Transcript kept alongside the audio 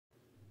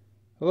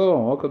Hello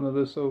and welcome to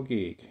This Old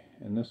Geek.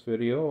 In this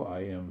video I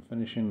am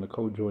finishing the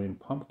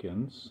co-joined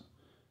pumpkins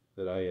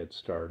that I had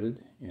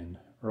started in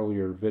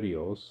earlier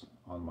videos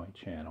on my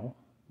channel.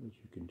 You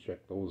can check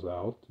those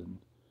out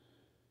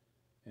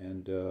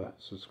and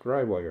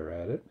subscribe while you're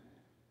at it.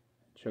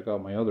 Check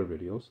out my other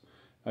videos.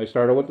 I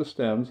started with the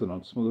stems and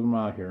I'm smoothing them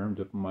out here. I'm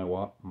dipping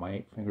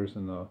my fingers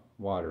in the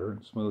water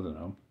and smoothing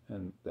them.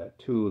 And that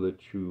tool that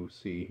you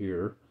see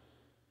here,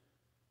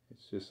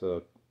 it's just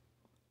a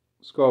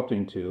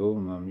sculpting tool,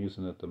 and I'm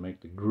using it to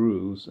make the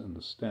grooves in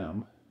the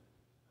stem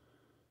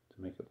to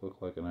make it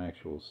look like an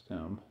actual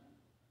stem.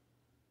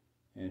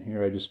 And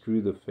here I just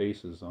drew the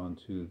faces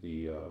onto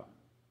the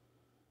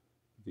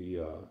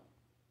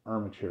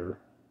armature,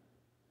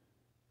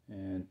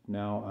 and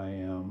now I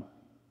am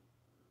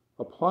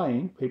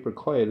applying paper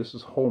clay. This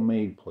is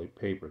homemade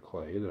paper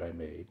clay that I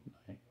made.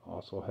 I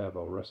also have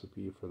a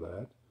recipe for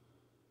that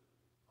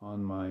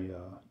on my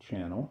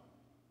channel,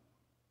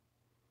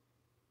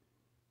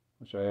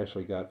 which I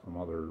actually got from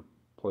other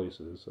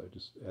places. I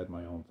just add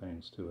my own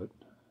things to it.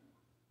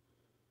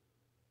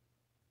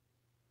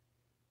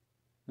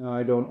 Now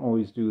I don't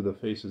always do the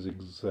faces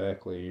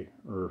exactly,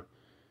 or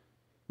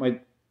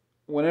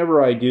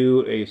whenever I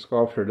do a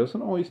sculpture, it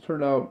doesn't always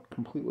turn out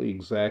completely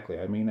exactly.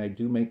 I mean, I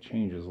do make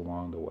changes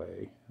along the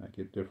way. I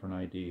get different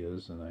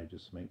ideas and I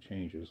just make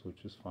changes,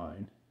 which is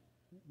fine.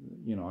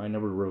 You know, I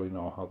never really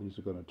know how these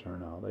are going to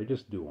turn out. I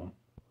just do them.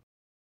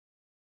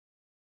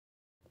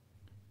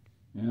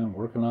 Yeah, I'm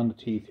working on the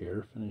teeth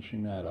here,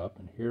 finishing that up.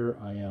 And here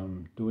I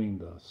am doing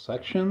the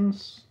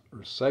sections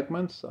or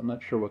segments. I'm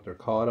not sure what they're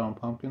called on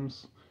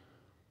pumpkins,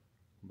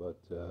 but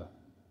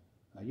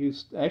I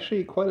used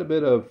actually quite a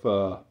bit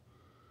of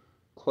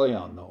clay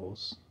on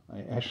those.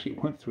 I actually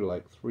went through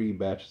like 3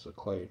 batches of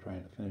clay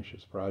trying to finish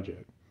this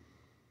project.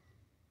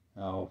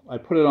 Now, I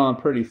put it on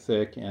pretty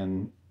thick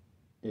and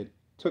it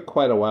took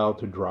quite a while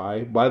to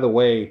dry. By the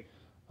way,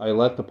 I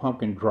let the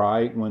pumpkin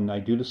dry. When I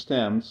do the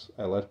stems,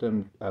 I let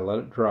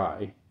it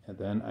dry, and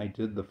then I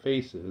did the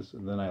faces,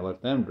 and then I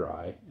let them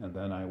dry, and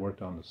then I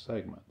worked on the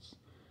segments.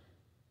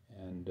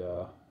 And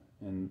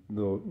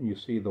you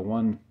see the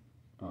one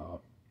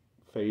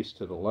face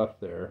to the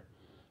left there,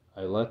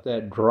 I let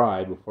that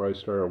dry before I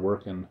started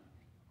working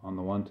on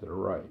the one to the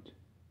right.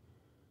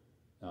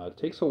 Now it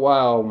takes a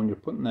while when you're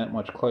putting that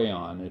much clay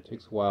on. It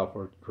takes a while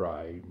for it to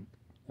dry. You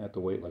have to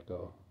wait like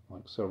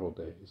several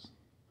days.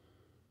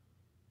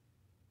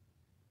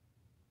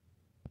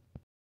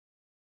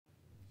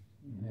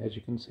 As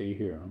you can see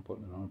here, I'm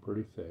putting it on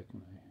pretty thick,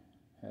 and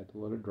I had to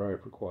let it dry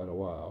for quite a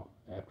while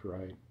after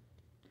I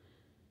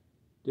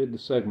did the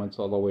segments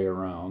all the way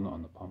around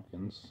on the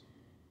pumpkins.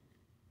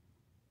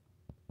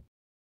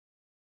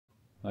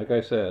 Like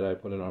I said, I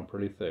put it on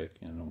pretty thick,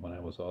 and when I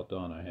was all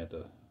done, I had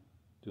to,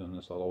 doing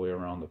this all the way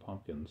around the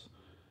pumpkins,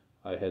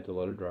 I had to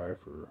let it dry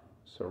for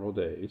several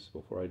days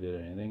before I did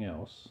anything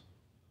else.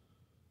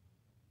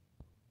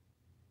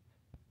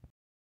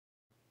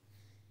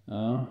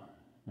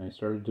 I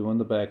started doing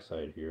the back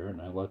side here, and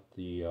I let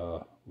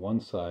the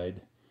one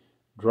side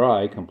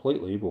dry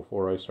completely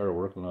before I started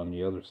working on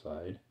the other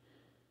side.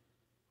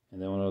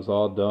 And then when it was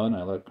all done,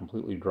 I let it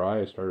completely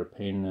dry. I started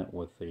painting it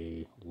with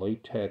a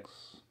latex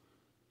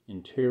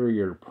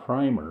interior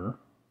primer,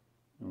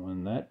 and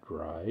when that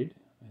dried,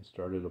 I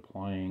started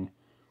applying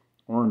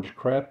orange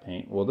craft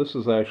paint. Well, this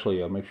is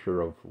actually a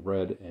mixture of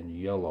red and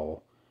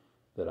yellow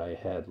that I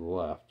had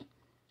left.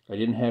 I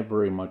didn't have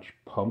very much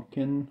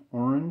pumpkin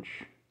orange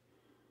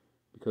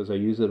because I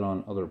use it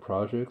on other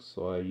projects,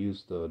 so I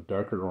used the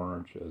darker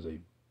orange as a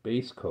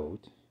base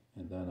coat,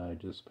 and then I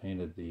just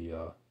painted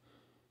the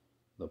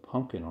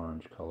pumpkin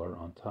orange color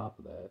on top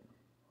of that,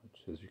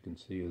 which, as you can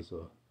see, is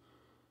a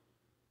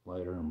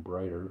lighter and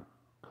brighter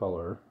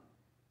color.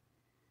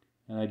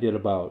 And I did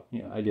about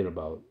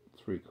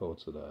 3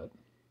 coats of that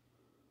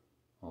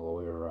all the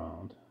way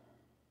around.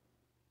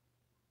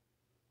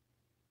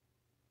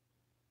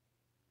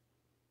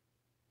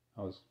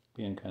 I was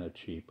being kind of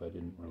cheap. I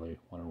didn't really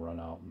want to run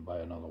out and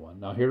buy another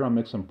one. Now here I'm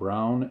mixing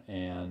brown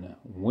and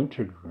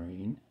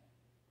wintergreen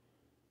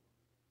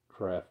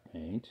craft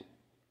paint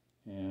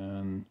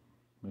and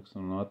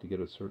mixing them out to get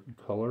a certain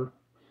color,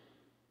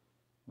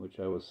 which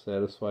I was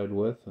satisfied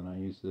with, and I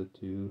used it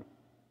to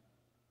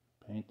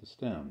paint the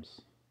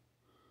stems.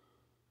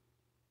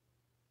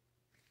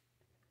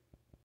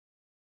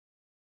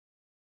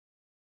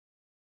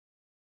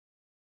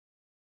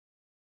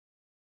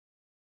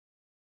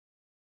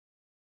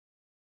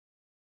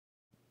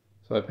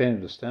 So I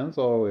painted the stems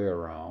all the way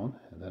around,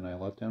 and then I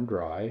let them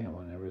dry, and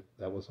whenever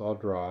that was all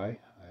dry,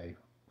 I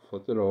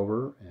flipped it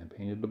over and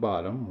painted the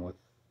bottom with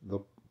the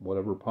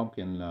whatever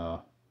pumpkin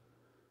orange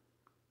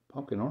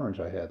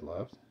I had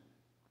left.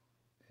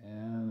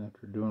 And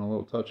after doing a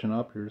little touching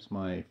up, here's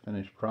my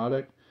finished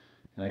product.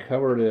 And I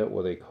covered it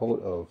with a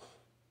coat of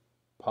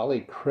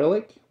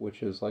polyacrylic,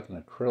 which is like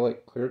an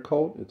acrylic clear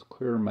coat. It's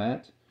clear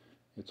matte.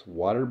 It's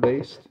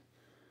water-based.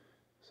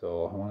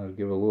 So I wanted to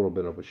give it a little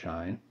bit of a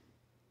shine.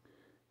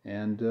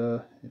 And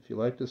if you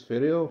like this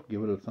video,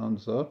 give it a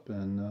thumbs up,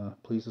 and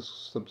please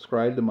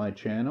subscribe to my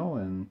channel,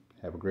 and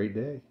have a great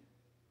day.